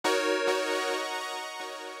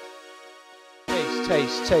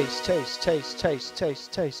Taste, taste, taste, taste, taste,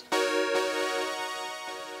 taste, taste.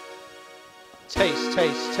 Taste,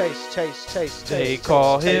 taste, taste, taste, taste. They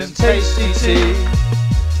call him Tasty T.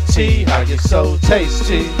 T, how you so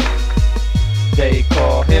tasty. They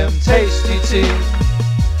call him Tasty T.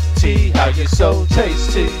 T, how you so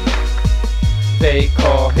tasty. They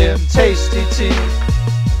call him Tasty T.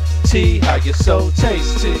 T, how you so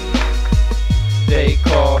tasty. They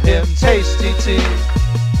call him Tasty T.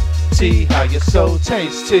 T, how you so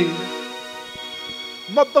tasty.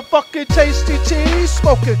 Motherfucking Tasty T,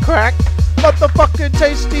 smoking crack. Motherfucking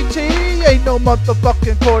Tasty T, ain't no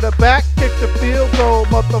motherfucking quarterback. Kick the field goal,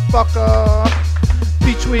 motherfucker.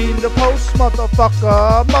 Between the posts,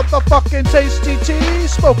 motherfucker. Motherfucking Tasty T,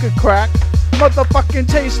 smoking crack. Motherfucking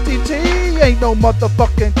Tasty T, ain't no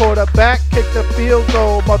motherfucking quarterback. Kick the field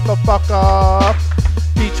goal, motherfucker.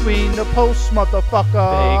 Between the posts, motherfucker.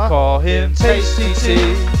 They call him Tasty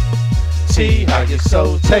T. T, how you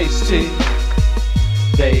so tasty.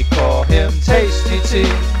 They call him Tasty T.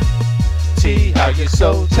 T, how you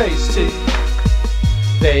so tasty.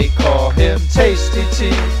 They call him Tasty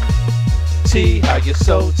T. T, how you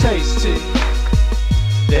so tasty.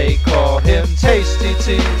 They call him Tasty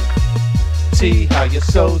T. T, how you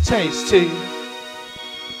so tasty.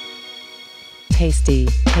 Tasty,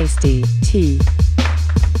 tasty, T.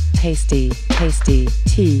 Tasty, tasty,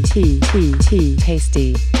 T, T, T, T.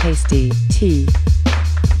 Tasty, tasty, T.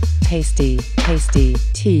 Tasty, tasty,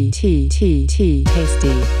 T, T, T, T.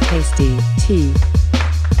 Tasty, tasty, T.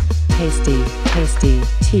 Tasty, tasty,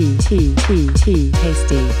 T, T, T, T.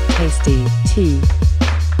 Tasty, tasty, T.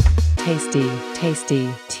 Tasty,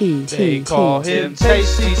 tasty, T, T, T. They call him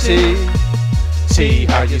Tasty T. T,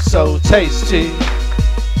 how you so tasty.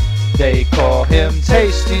 They call him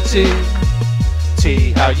Tasty T.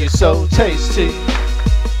 T, how you so tasty.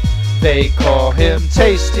 They call him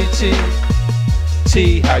Tasty T.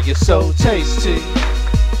 T, how you so tasty.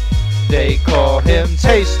 They call him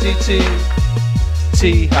Tasty T.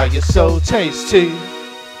 T, how you so tasty.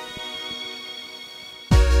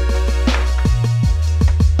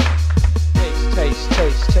 Taste, taste,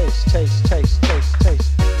 taste, taste, taste, taste, taste.